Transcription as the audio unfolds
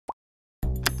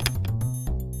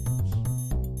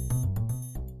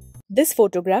This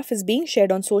photograph is being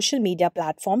shared on social media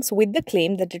platforms with the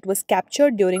claim that it was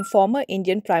captured during former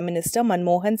Indian Prime Minister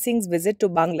Manmohan Singh's visit to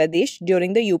Bangladesh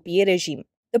during the UPA regime.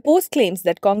 The post claims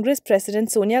that Congress President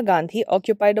Sonia Gandhi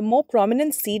occupied a more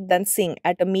prominent seat than Singh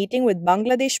at a meeting with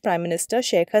Bangladesh Prime Minister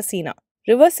Sheikh Hasina.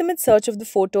 Reverse image search of the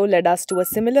photo led us to a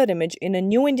similar image in a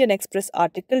New Indian Express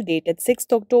article dated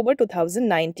 6th October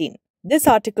 2019. This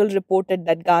article reported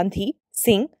that Gandhi,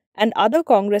 Singh, and other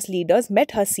Congress leaders met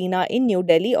Hasina in New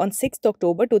Delhi on 6th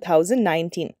October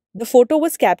 2019. The photo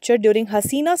was captured during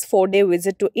Hasina's 4-day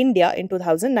visit to India in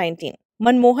 2019.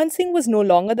 Manmohan Singh was no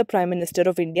longer the Prime Minister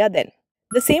of India then.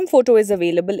 The same photo is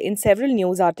available in several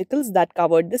news articles that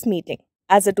covered this meeting.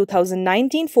 As a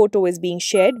 2019 photo is being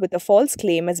shared with a false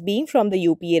claim as being from the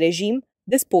UPA regime,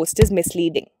 this post is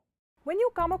misleading. When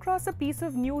you come across a piece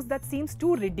of news that seems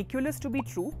too ridiculous to be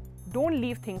true, don't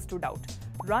leave things to doubt.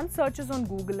 Run searches on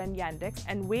Google and Yandex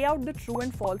and weigh out the true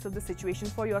and false of the situation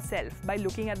for yourself by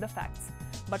looking at the facts.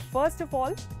 But first of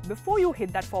all, before you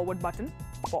hit that forward button,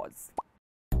 pause.